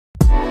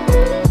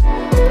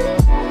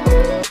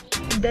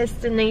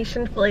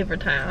Destination Flavor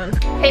Town.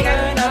 Hey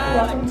guys,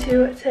 welcome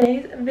to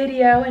today's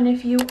video, and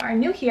if you are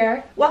new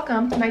here,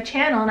 welcome to my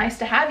channel. Nice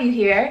to have you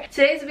here.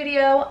 Today's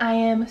video I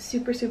am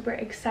super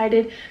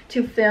excited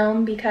to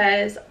film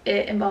because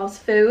it involves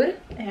food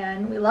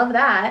and we love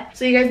that.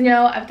 So you guys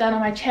know I've done on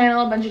my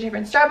channel a bunch of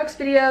different Starbucks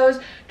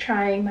videos,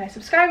 trying my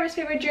subscribers'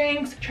 favorite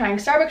drinks, trying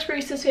Starbucks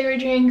baristas' favorite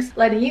drinks,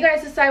 letting you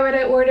guys decide what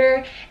I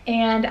order,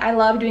 and I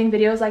love doing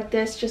videos like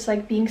this, just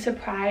like being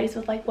surprised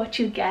with like what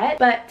you get.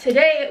 But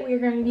today we're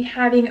going to be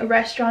having a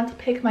restaurant to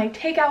pick my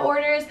takeout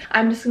orders.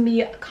 I'm just going to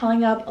be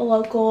calling up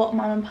local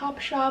mom and pop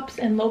shops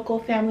and local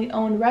family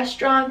owned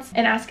restaurants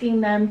and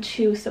asking them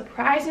to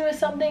surprise me with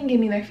something, give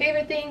me their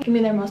favorite thing, give me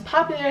their most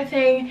popular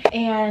thing,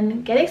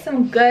 and getting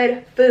some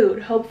good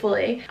food,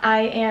 hopefully.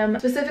 I am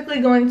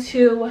specifically going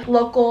to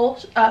local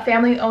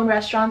family owned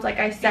restaurants, like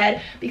I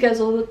said, because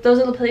those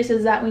are the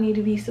places that we need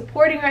to be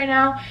supporting right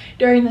now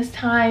during this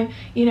time.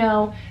 You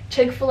know,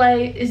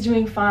 Chick-fil-A is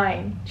doing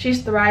fine.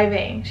 She's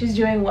thriving. She's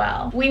doing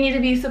well. We need to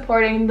be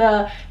supporting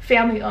the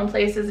family-owned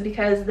places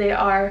because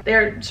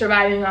they're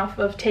surviving off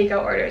of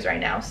takeout orders right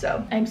now.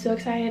 So I'm so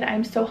excited.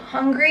 I'm so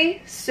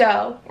hungry.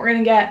 So we're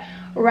gonna get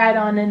right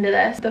on into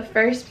this. The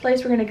first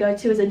place we're gonna go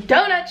to is a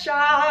donut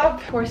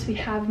shop. Of course, we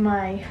have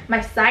my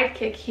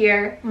sidekick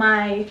here,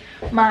 my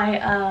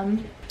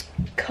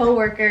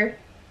co-worker.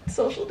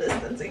 Social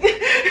distancing.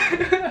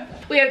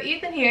 We have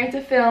Ethan here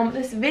to film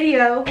this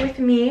video with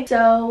me,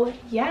 so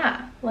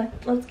yeah,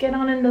 let's get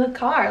on into the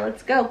car.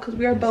 Let's go, because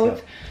we are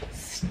both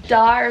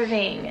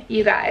starving,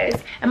 you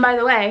guys. And by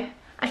the way,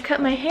 I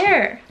cut my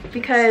hair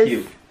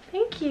because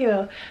thank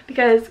you,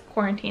 because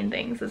quarantine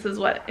things, this is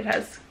what it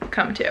has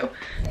come to.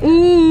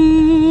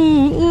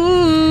 Ooh,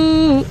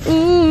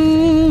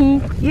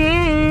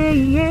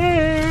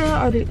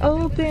 yeah, are they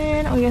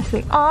open? Oh yes,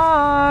 they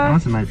are. I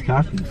want some nice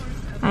coffee.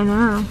 I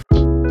know.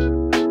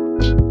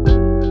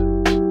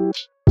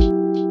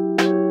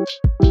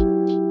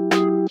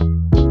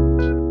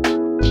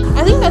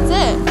 I think that's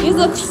it. These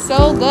look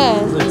so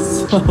good. These look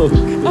so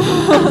good.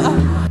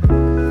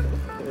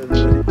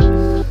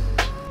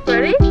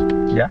 Ready?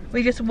 Yeah.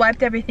 We just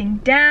wiped everything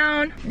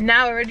down.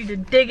 Now we're ready to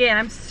dig in.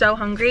 I'm so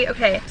hungry.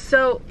 Okay,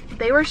 so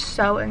they were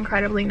so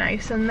incredibly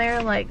nice in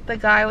there. Like, the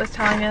guy was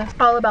telling us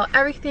all about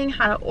everything,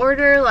 how to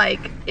order.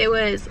 Like, it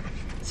was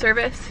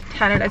service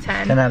 10 out of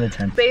 10. 10 out of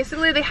 10.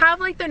 Basically, they have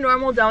like the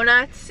normal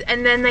donuts,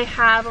 and then they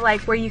have like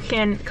where you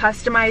can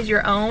customize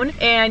your own,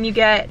 and you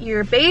get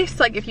your base,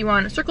 like if you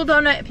want a circle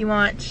donut, if you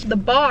want the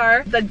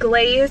bar, the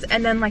glaze,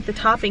 and then like the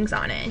toppings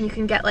on it, and you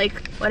can get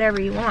like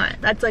whatever you want.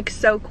 That's like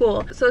so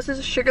cool. So this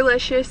is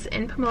SUGARLICIOUS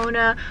in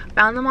Pomona.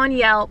 Found them on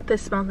Yelp.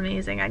 This smells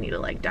amazing. I need to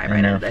like dive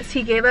right into this.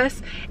 He gave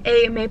us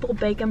a maple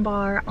bacon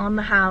bar on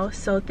the house,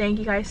 so thank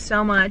you guys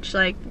so much.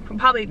 Like,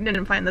 probably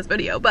didn't find this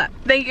video, but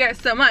thank you guys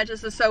so much.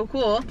 This is so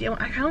cool.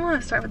 I kind of want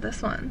to start with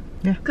this one.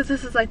 Yeah. Because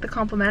this is like the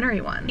complimentary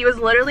one. He was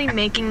literally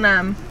making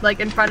them like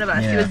in front of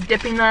us. Yeah. He was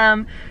dipping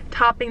them,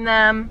 topping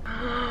them.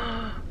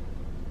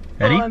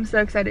 Ready? Oh, I'm so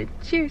excited.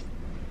 Cheers.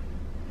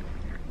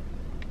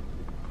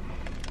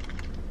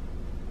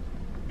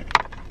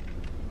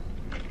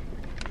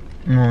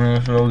 Oh,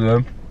 that's so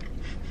good.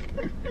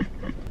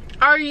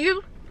 Are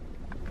you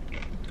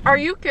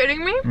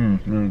kidding me?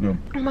 Really good.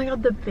 Oh my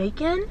god, the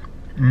bacon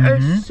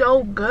is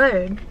so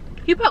good.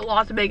 He put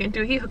lots of bacon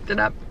too. He hooked it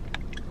up.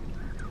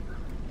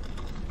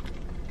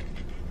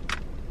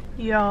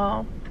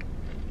 Y'all,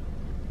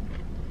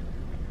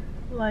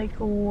 like,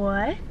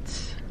 what?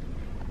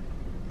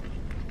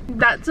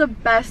 That's the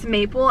best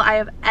maple I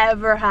have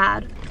ever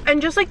had.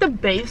 And just like the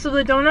base of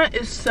the donut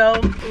is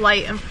so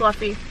light and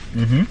fluffy.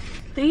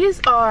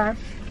 These are,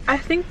 I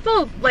think,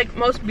 the like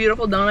most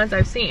beautiful donuts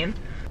I've seen.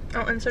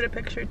 I'll insert a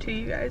picture to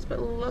you guys,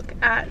 but look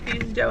at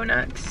these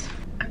donuts.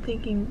 I'm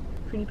thinking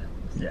Fruity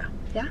Pebbles. Yeah.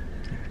 Yeah?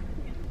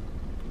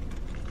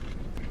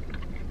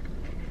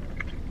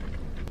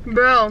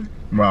 Bro.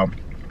 Wow.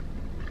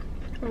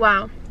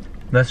 Wow.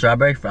 The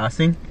strawberry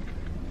frosting.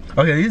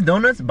 Okay, these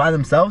donuts by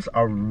themselves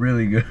are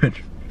really good.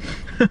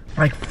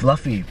 Like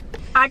fluffy.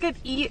 I could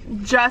eat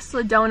just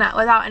the donut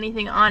without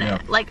anything on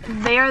it. Like,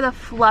 they are the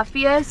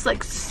fluffiest,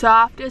 like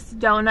softest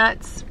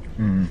donuts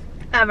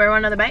ever.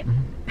 Want another bite?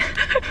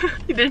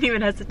 You didn't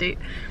even hesitate.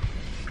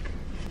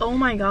 Oh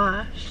my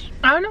gosh.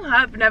 I don't know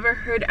how I've never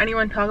heard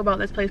anyone talk about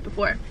this place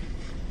before.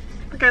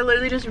 Like, I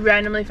literally just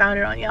randomly found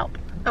it on Yelp.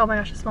 Oh my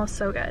gosh, it smells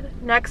so good.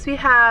 Next we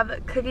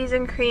have cookies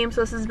and cream. So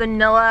this is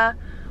vanilla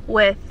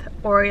with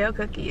Oreo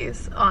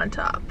cookies on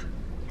top.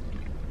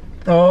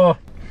 Oh,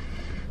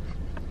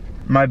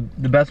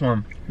 the best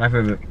one, my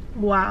favorite.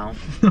 Wow.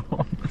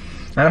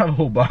 I have a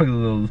whole box of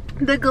those.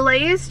 The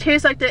glaze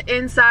tastes like the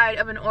inside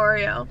of an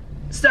Oreo.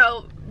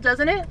 So,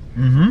 doesn't it?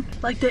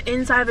 Like the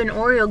inside of an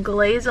Oreo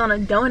glazed on a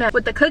donut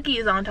with the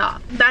cookies on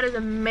top. That is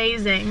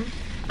amazing.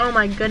 Oh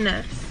my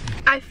goodness.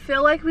 I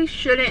feel like we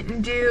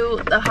shouldn't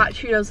do the hot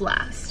Cheetos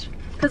last.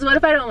 Because what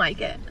if I don't like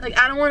it? Like,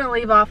 I don't want to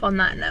leave off on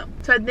that note.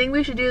 So I think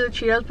we should do the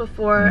Cheetos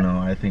before. No,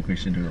 I think we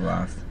should do it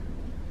last.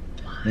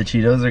 The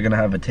Cheetos are gonna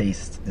have a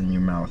taste in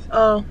your mouth.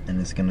 Oh. And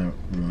it's gonna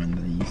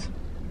ruin these.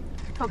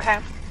 Okay.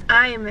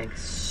 I am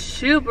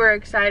super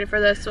excited for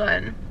this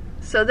one.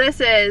 So this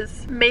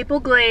is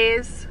maple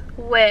glaze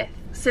with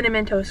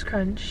cinnamon toast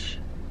crunch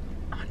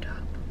on top.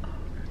 Oh.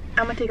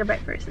 I'm gonna take a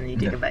bite first and then you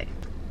take a bite.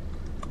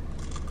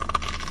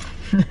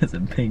 That's a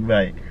big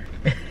bite.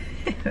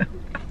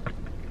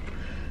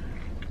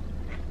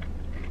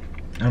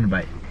 I'm gonna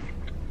bite.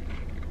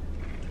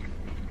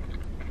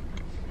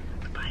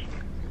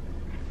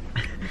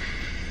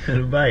 A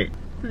bite.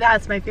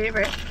 That's my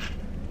favorite.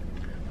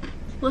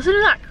 Listen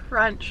to that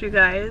crunch, you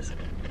guys.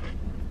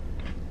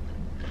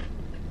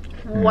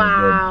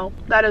 Wow,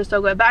 that is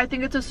so good. But I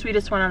think it's the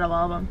sweetest one out of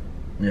all of them.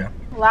 Yeah.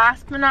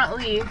 Last but not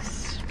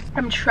least,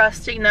 I'm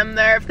trusting them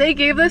there. If they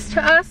gave this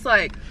to us,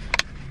 like,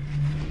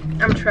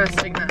 I'm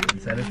trusting them.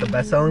 Said it's the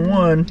best-selling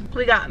one.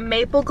 We got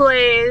maple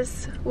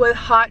glaze with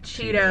hot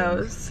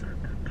Cheetos.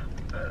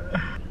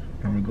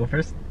 I'm gonna go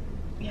first.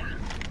 Yeah.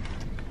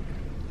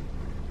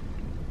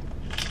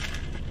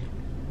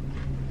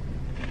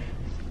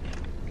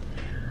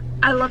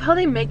 I love how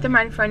they make them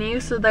right in front of you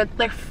so that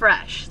they're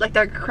fresh, like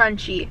they're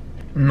crunchy.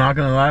 I'm not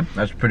gonna lie,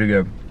 that's pretty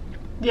good.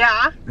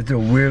 Yeah? It's a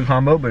weird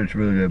combo, but it's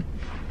really good.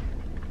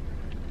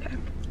 Okay.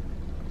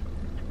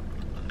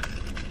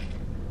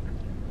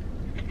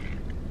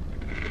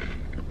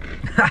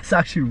 That's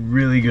actually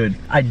really good.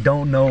 I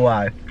don't know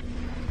why.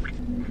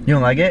 You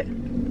don't like it?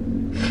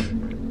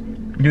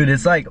 Dude,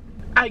 it's like...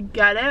 I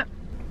get it.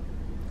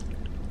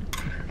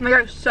 Like,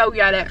 I so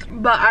get it,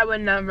 but I would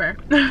never.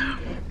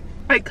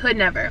 I could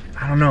never.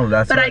 I don't know,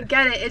 that's... But I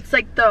get it. It's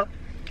like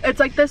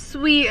the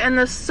sweet and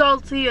the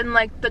salty and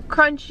like the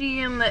crunchy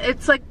and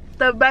it's like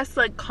the best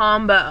like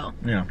combo.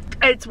 Yeah.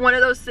 It's one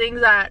of those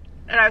things that,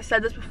 and I've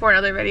said this before in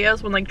other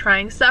videos, when like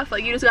trying stuff,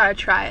 like you just gotta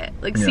try it.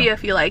 Like see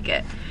if you like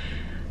it.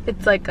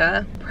 It's like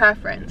a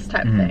preference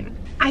type thing.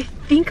 I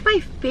think my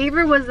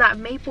favorite was that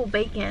maple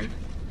bacon.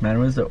 Mine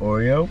was the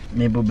Oreo,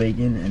 maple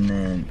bacon, and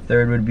then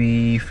third would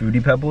be Fruity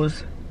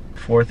Pebbles.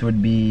 Fourth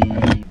would be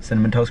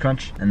Cinnamon Toast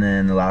Crunch, and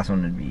then the last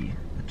one would be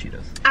the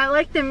Cheetos. I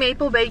like the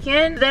maple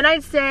bacon. Then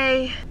I'd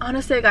say,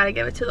 honestly, I gotta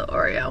give it to the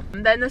Oreo.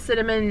 Then the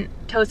Cinnamon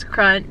Toast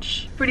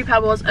Crunch, Fruity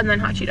Pebbles, and then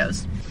Hot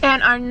Cheetos.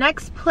 And our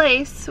next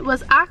place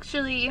was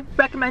actually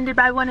recommended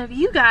by one of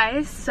you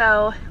guys,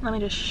 so let me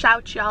just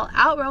shout y'all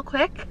out real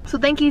quick. So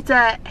thank you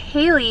to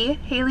Haley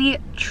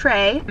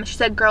Rae. She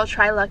said, girl,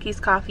 try Lucky's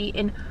Coffee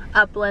in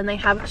Upland. They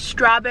have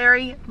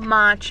strawberry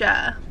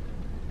matcha.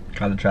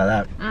 Gotta try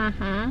that.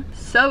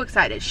 So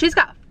excited. She's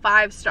got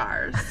 5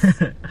 stars.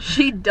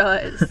 She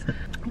does.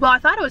 Well, I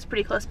thought it was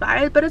pretty close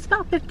by, but it's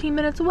about 15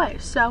 minutes away,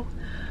 so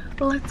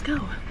let's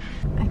go.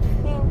 I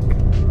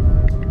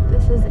think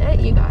this is it,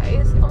 you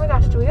guys. Oh my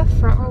gosh, do we have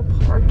front row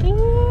parking?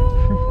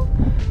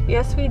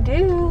 Yes, we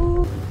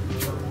do.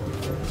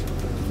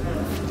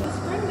 The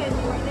spring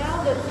menu right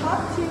now, the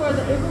top 2 are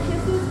the April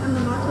Kisses and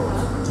the Matcha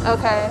Love.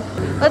 Okay.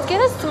 Let's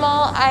get a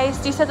small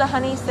iced, you said the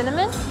honey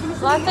cinnamon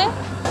latte?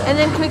 And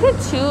then can we get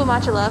 2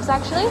 Matcha Loves,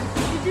 actually?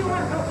 Did you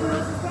want oat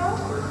milk as well?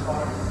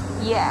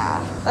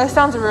 Yeah. That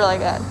sounds really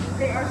good.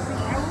 They are sweet.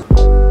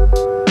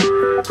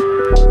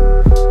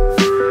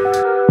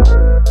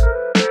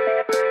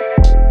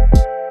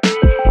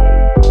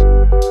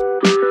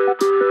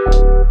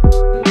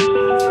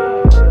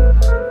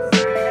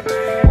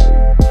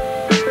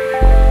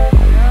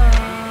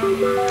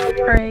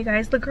 Alright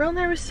guys, the girl in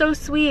there was so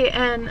sweet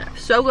and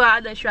so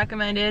glad that she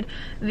recommended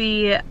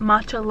the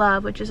Matcha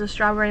Love, which is a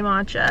strawberry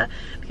matcha,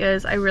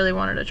 because I really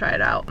wanted to try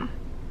it out.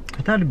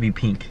 I thought it'd be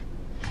pink.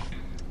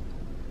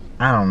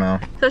 I don't know.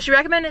 So she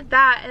recommended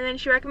that, and then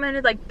she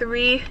recommended like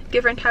 3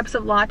 different types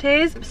of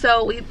lattes.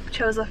 So we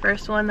chose the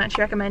first one that she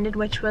recommended,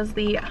 which was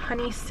the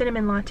honey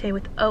cinnamon latte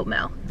with oat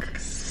milk.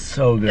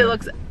 So good. It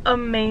looks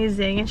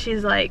amazing, and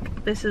she's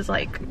like, this is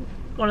like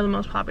one of the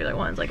most popular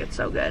ones, like it's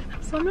so good.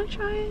 So I'm gonna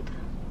try it.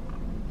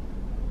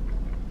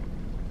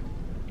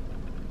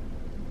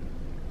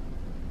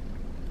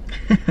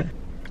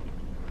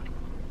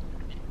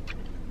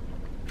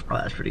 Oh,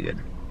 that's pretty good.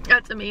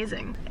 That's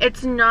amazing.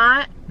 It's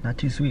not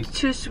too sweet.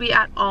 Too sweet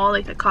at all.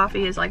 Like the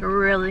coffee is like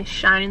really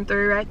shining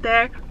through right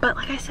there. But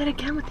like I said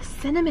again with the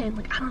cinnamon,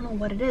 like I don't know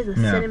what it is. The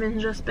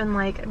cinnamon's just been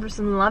like, I've just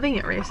been loving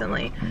it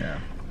recently. Yeah.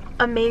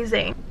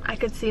 Amazing. I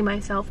could see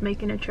myself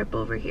making a trip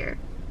over here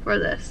for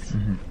this.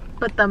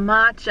 But the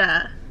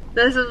matcha,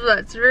 this is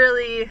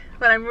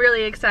what I'm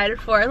really excited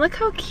for. And look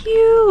how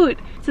cute.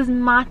 It says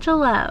Matcha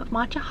Love,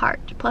 Matcha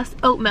Heart, plus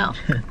oat milk.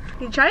 Can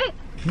you try it?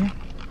 Yeah.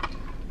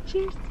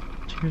 Cheers.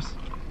 Cheers.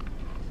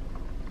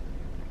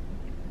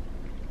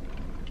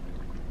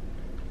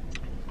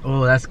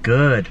 Oh, that's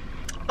good.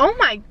 Oh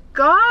my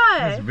god.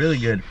 That's really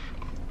good.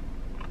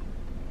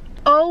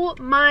 Oh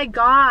my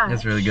gosh.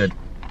 That's really good.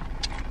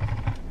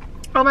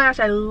 Oh my gosh,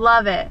 I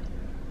love it.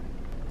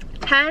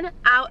 10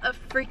 out of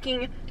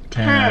freaking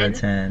 10. 10 out of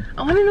 10.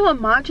 I want to know what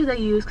matcha they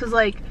use, because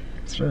like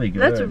It's really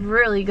good. That's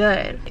really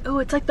good. Oh,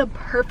 it's like the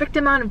perfect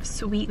amount of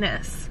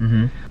sweetness.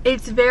 Mm-hmm.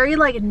 It's very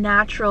like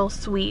natural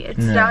sweet. It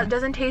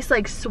doesn't taste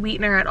like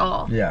sweetener at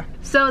all. Yeah.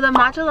 So the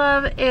matcha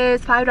love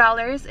is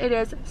 $5. It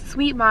is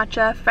sweet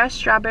matcha, fresh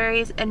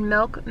strawberries, and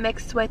milk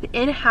mixed with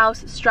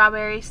in-house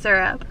strawberry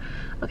syrup.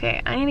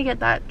 Okay, I need to get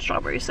that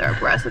strawberry syrup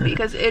recipe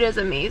because it is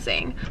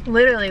amazing.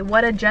 Literally,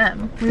 what a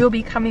gem. We will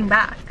be coming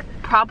back.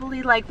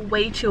 Probably like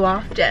way too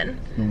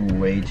often.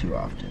 Way too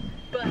often.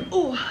 But,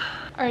 ooh.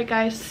 Alright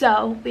guys,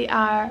 so we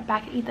are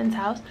back at Ethan's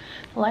house.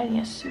 The lighting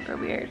is super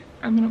weird.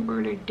 I'm gonna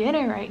order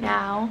dinner right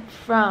now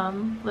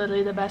from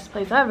literally the best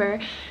place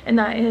ever, and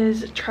that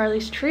is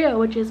Charlie's Trio,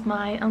 which is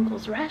my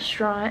uncle's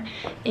restaurant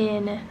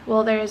in,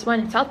 well, there is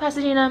one in South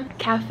Pasadena,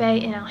 cafe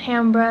in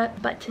Alhambra,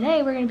 but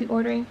today we're gonna be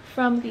ordering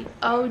from the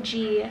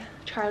OG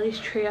Charlie's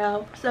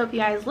Trio. So if you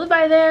guys live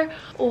by there,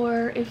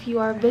 or if you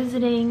are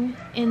visiting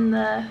in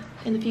the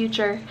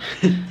future,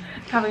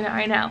 probably not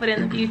right now, but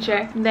in the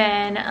future,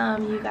 then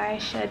you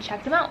guys should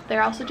check them out.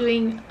 They're also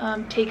doing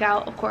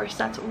takeout, of course.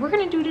 That's what we're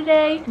gonna do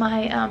today.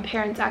 My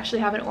parents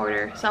actually have an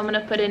order, so I'm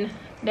gonna put in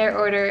their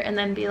order and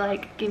then be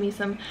like, give me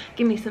some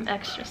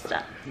extra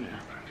stuff. Yeah,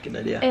 good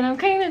idea. And I'm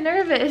kind of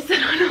nervous.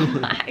 I don't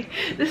know why.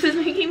 This is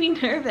making me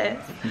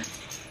nervous.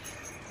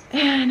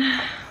 And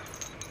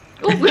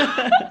ooh,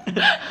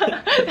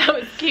 that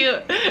was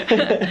cute.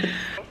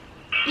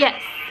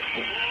 Yes.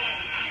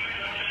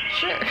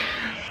 Sure.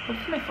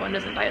 Hopefully my phone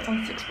doesn't die. It's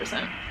on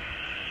 6%.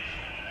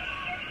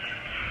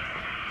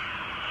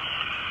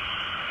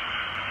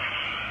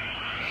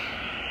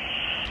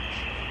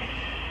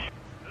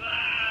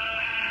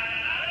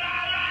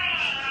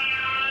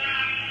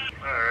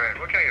 Alright,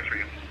 what can I get for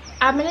you?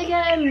 I'm gonna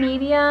get a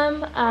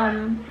medium,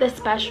 the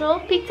special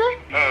pizza.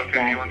 Oh,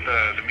 okay. You want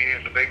the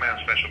medium, the big man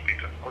special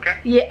pizza, okay?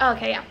 Yeah,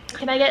 okay, yeah.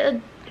 Can I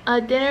get a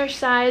dinner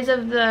size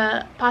of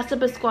the pasta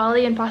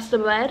pasquale and pasta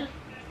bread?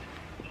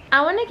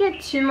 I want to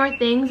get 2 more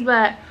things,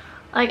 but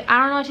like I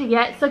don't know what to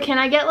get. So can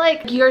I get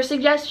like your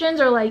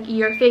suggestions or like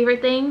your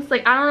favorite things?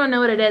 Like I don't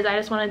know what it is. I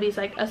just want to be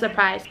like a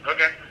surprise.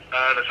 Okay.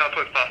 The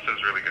Southwest pasta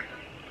is really good.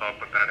 So I'll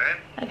put that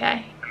in.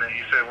 Okay. And then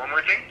you said one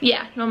more thing?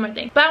 Yeah, one more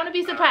thing. But I want to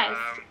be surprised.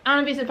 I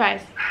want to be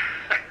surprised.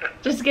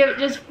 Just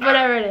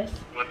whatever it is.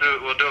 We'll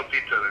do a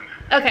pizza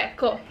then. Okay,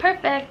 cool.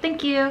 Perfect.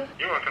 Thank you.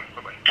 You're welcome.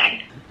 Bye-bye.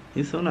 Bye.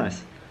 He's so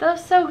nice. That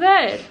was so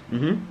good.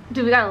 Mm-hmm.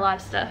 Dude, we got a lot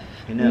of stuff.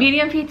 I know.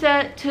 Medium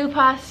pizza, 2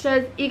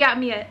 pastas. You got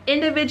me an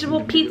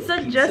individual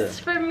pizza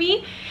just for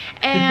me,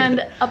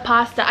 and a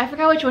pasta. I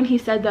forgot which one he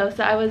said though,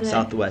 so I wasn't.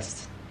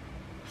 Southwest.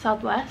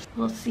 Southwest.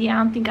 We'll see. I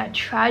don't think I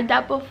tried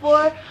that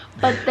before,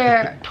 but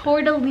their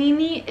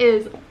tortellini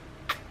is.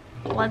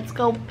 Let's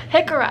go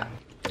pick her up.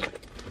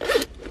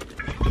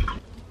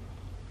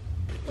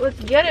 Let's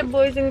get it,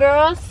 boys and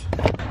girls.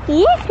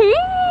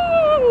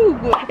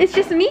 Woohoo! It's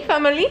just me,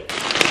 family.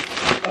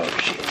 Oh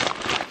shit.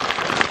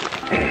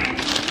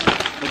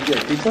 Let's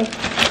get pizza.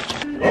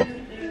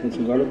 Want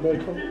some garlic bread?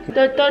 Can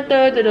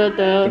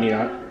you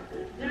not?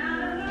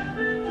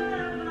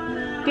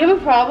 Do you have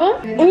a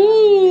problem?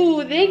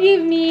 Ooh, they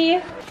gave me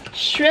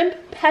shrimp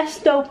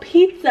pesto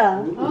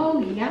pizza.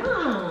 Oh,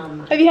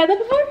 yum. Have you had that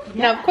before?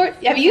 Yeah. No, of course.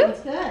 Have you?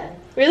 That's good.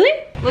 Really?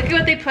 Look at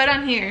what they put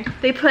on here.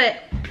 They put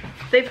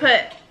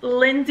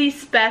Lindsay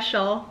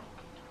Special.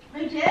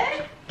 I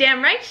did?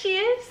 Damn right she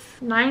is.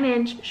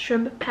 9-inch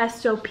shrimp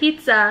pesto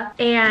pizza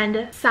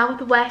and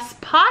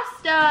Southwest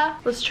pasta.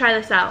 Let's try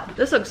this out.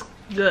 This looks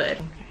good.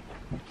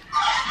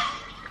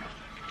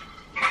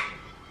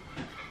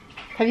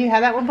 Have you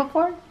had that one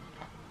before?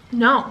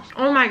 No.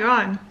 Oh my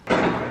god.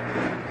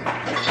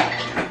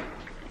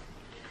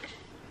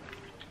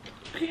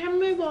 Can you have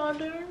me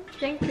water?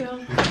 Thank you.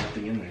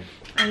 Nothing in there.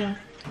 I know.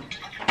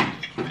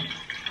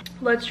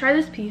 Let's try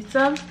this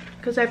pizza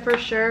because I for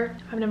sure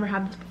have never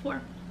had this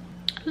before.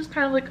 This is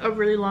kind of like a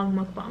really long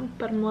mukbang,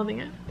 but I'm loving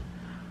it.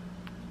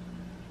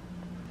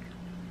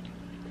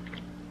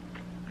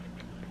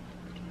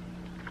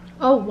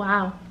 Oh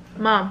wow,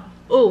 Mom.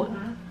 Oh,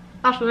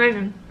 that's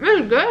amazing.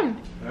 This is good.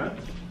 Yeah,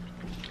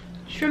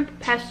 Shrimp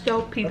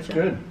pesto pizza. that's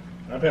good.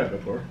 I've had it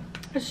before.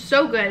 It's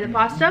so good. The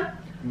pasta.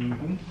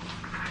 Mm-hmm.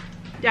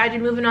 Dad, you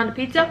moving on to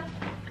pizza?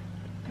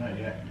 Not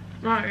yet.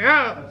 Not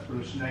yet. That's for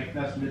a snack.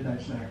 That's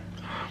midnight snack.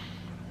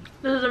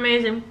 This is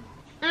amazing.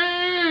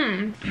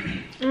 Mmm.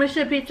 Let me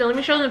see the pizza. Let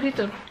me show them the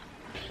pizza.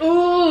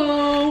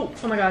 Ooh.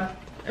 Oh my god.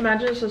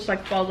 Imagine this just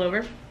like falls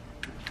over.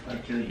 I'll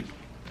kill you.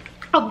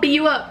 I'll beat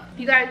you up.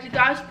 You guys, you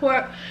gotta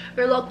support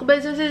your local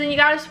businesses and you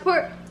gotta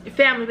support your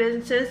family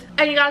businesses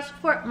and you gotta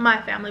support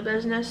my family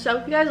business. So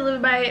if you guys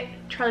live by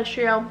Charlie's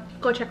Trio,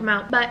 go check them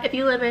out. But if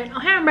you live in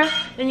Alhambra,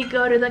 then you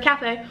go to the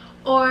cafe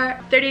or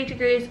 38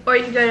 Degrees, or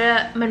you can go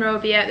to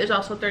Monrovia. There's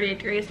also 38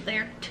 Degrees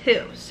there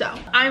too. So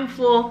I'm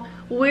full.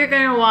 We're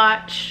gonna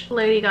watch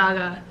Lady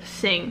Gaga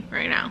sing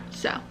right now.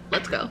 So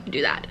let's go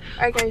do that.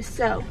 All right guys,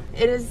 so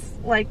it is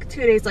like 2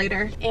 days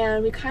later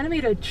and we kind of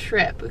made a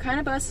trip. We kind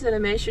of busted a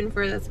mission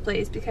for this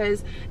place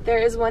because there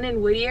is one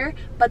in Whittier,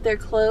 but they're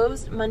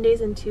closed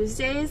Mondays and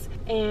Tuesdays,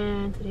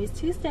 and today's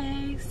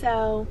Tuesday.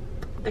 So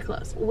They're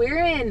close.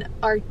 We're in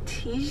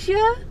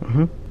Artesia?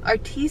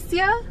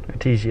 Artesia?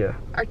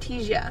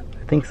 Artesia.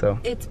 I think so.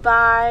 It's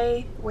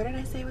by, where did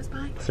I say it was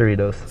by?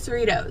 Cerritos.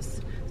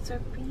 Cerritos.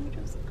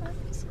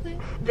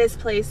 This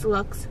place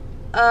looks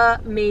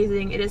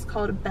amazing. It is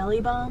called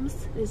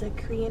BOMBZ. It is a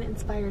Korean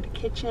inspired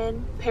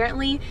kitchen.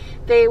 Apparently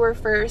they were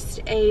first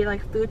a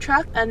like food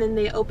truck, and then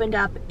they opened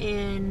up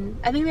in,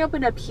 I think they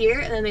opened up here,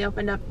 and then they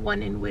opened up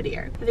one in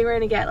Whittier. I think we're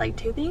gonna get like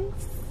 2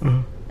 things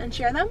and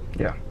share them.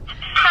 Yeah.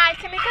 Hi,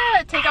 can we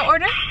get a takeout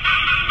order?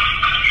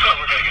 Sure,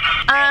 we're gonna get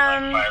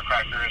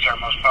firecrackers are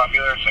most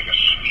popular. It's like a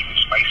sweet and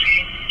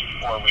spicy,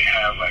 or we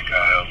have like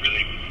a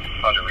really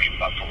buttery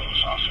buffalo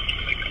sauce. It's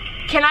really good.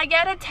 Can I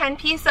get a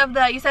 10-piece of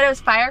the, you said it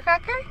was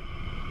firecracker?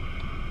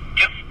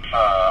 Yep.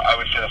 I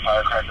would say the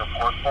firecracker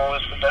pork bowl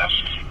is the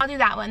best. I'll do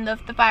that one, the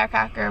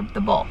firecracker, the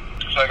bowl.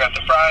 So I got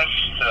the fries,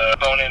 the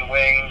bone-in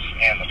wings,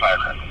 and the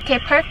firecracker. Okay,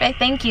 perfect,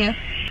 thank you.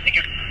 Thank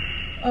you.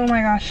 Oh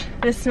my gosh,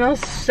 this smells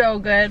so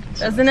good,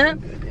 doesn't it?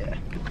 Yeah.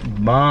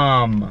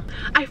 Bomb.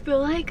 I feel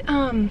like,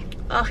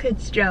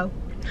 it's Joe.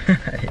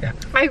 Yeah.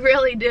 I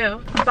really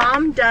do.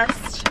 Bomb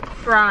dust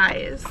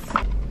fries.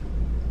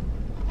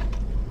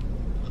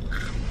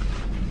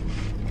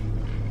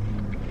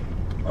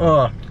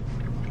 Oh.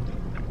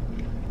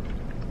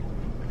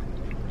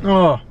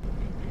 Oh.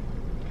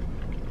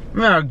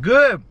 Yeah,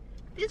 good.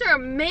 These are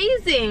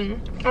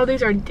amazing. Oh,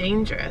 these are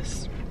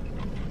dangerous.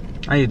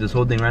 I eat this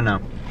whole thing right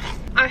now.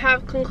 I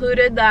have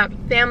concluded that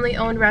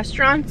family-owned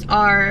restaurants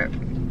are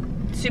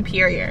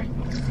superior.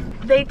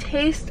 They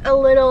taste a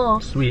little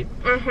Sweet.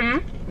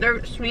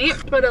 They're sweet,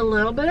 but a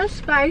little bit of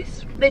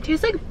spice. They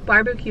taste like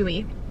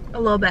barbecue-y,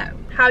 a little bit.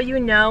 How you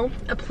know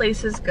a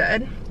place is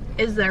good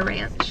is their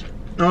ranch.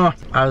 Oh,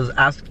 I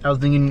was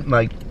thinking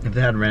like if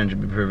they had ranch,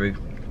 it'd be perfect.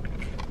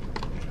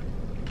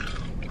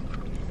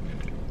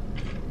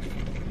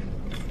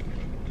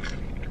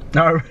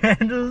 Our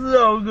ranch is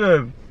so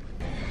good.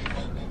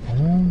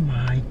 Oh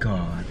my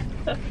god.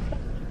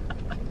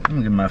 I'm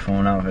gonna get my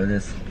phone out for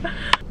this.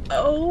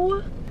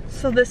 Oh,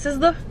 so this is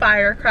the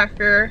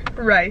firecracker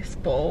rice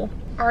bowl.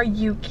 Are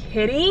you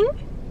kidding?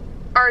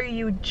 Are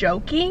you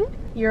joking?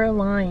 You're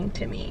lying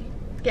to me.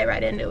 Get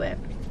right into it.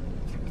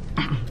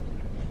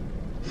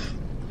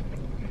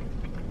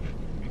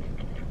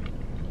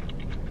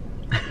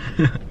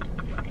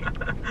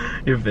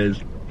 Your face.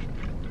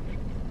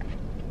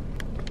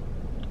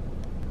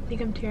 I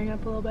think I'm tearing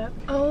up a little bit.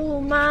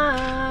 Oh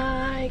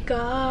my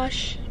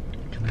gosh.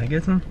 Can I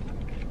get some?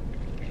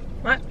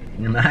 What?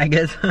 Can I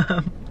get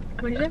some?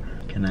 What did you say?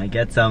 Can I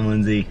get some,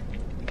 Lindsay?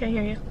 Can't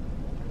hear you.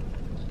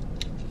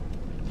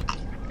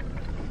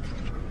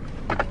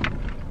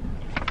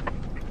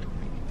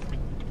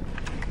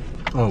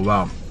 Oh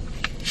wow.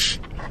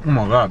 Oh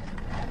my god.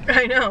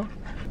 I know.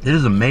 This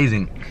is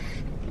amazing.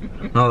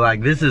 No,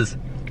 like this is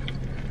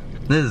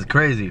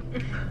crazy.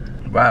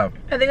 Wow.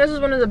 I think this is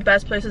one of the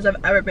best places I've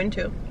ever been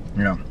to.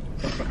 Yeah.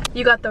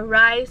 You got the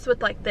rice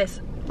with like this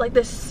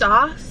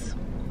sauce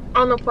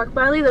on the pork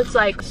belly that's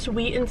like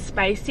sweet and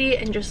spicy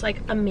and just like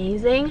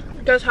amazing.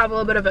 It does have a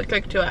little bit of a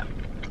kick to it.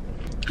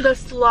 The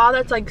slaw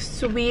that's like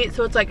sweet,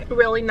 so it's like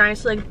really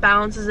nice, like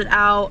balances it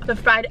out. The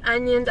fried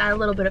onions add a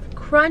little bit of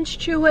crunch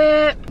to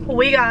it.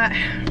 We got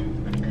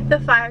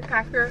the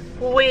firecracker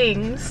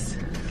wings.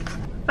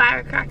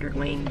 Firecracker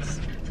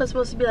wings. So it's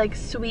supposed to be like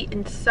sweet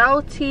and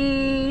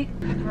salty.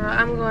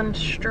 I'm going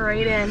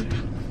straight in.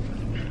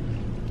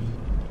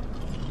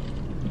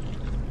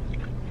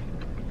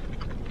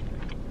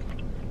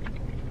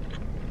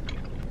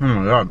 Oh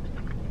my god.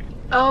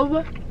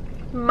 Oh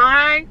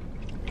my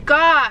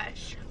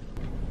gosh.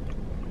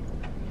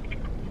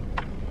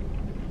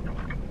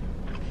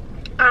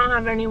 I don't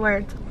have any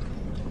words.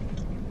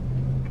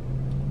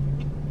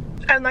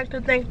 I'd like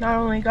to thank not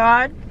only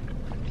God,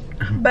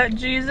 but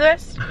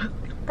Jesus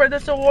for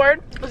this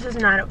award. This is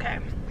not okay.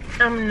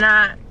 I'm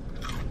not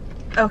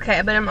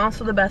okay, but I'm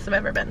also the best I've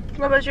ever been.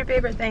 What was your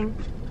favorite thing?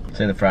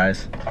 Say the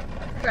fries.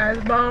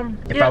 Fries bomb.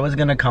 If I was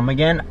gonna come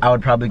again, I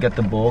would probably get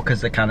the bowl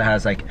because it kind of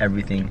has like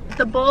everything.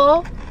 The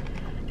bowl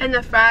and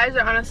the fries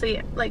are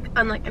honestly like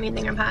unlike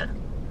anything I've had.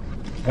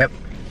 Yep.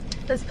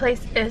 This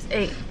place is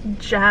a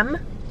gem.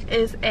 It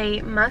is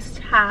a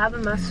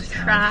must-have,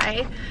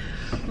 must-try,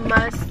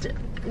 must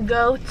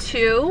go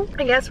to.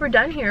 I guess we're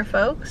done here,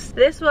 folks.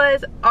 This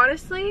was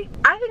honestly,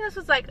 I think this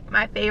was like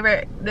my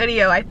favorite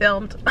video I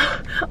filmed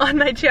on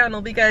my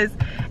channel because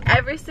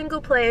every single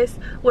place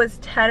was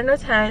 10 out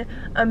of 10,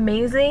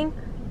 amazing,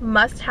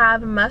 must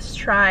have, must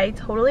try,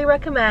 totally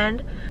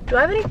recommend. Do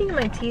I have anything in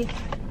my teeth?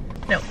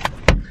 No,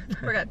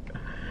 we're good.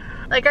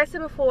 Like I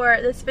said before,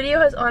 this video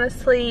has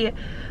honestly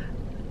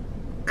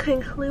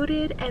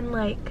concluded and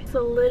like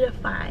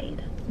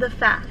solidified the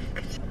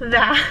fact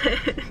that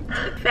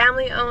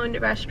family-owned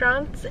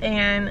restaurants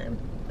and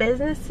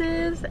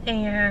businesses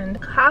and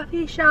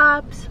coffee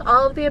shops,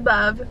 all of the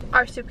above,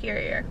 are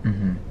superior.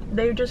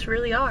 They just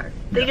really are.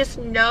 They just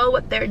know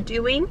what they're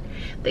doing.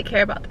 They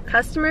care about their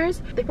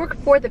customers. They work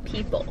for the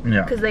people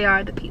because they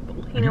are the people.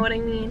 You know what I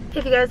mean?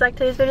 If you guys liked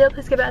today's video,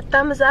 please give it a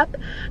thumbs up.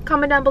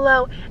 Comment down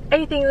below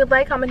anything you would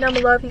like. Comment down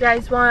below if you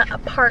guys want a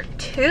part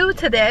 2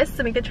 to this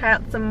so we can try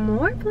out some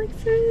more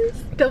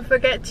places. Don't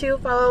forget to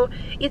follow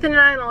Ethan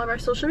and I on all of our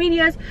social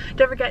medias.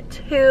 Don't forget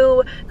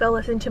to go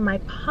listen to my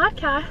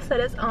podcast that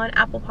is on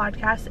Apple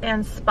Podcasts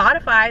and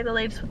Spotify, The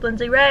Latest with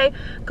Lindsay Rae.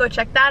 Go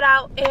check that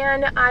out,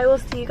 and I will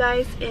see you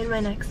guys in my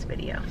next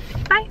video.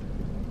 Bye!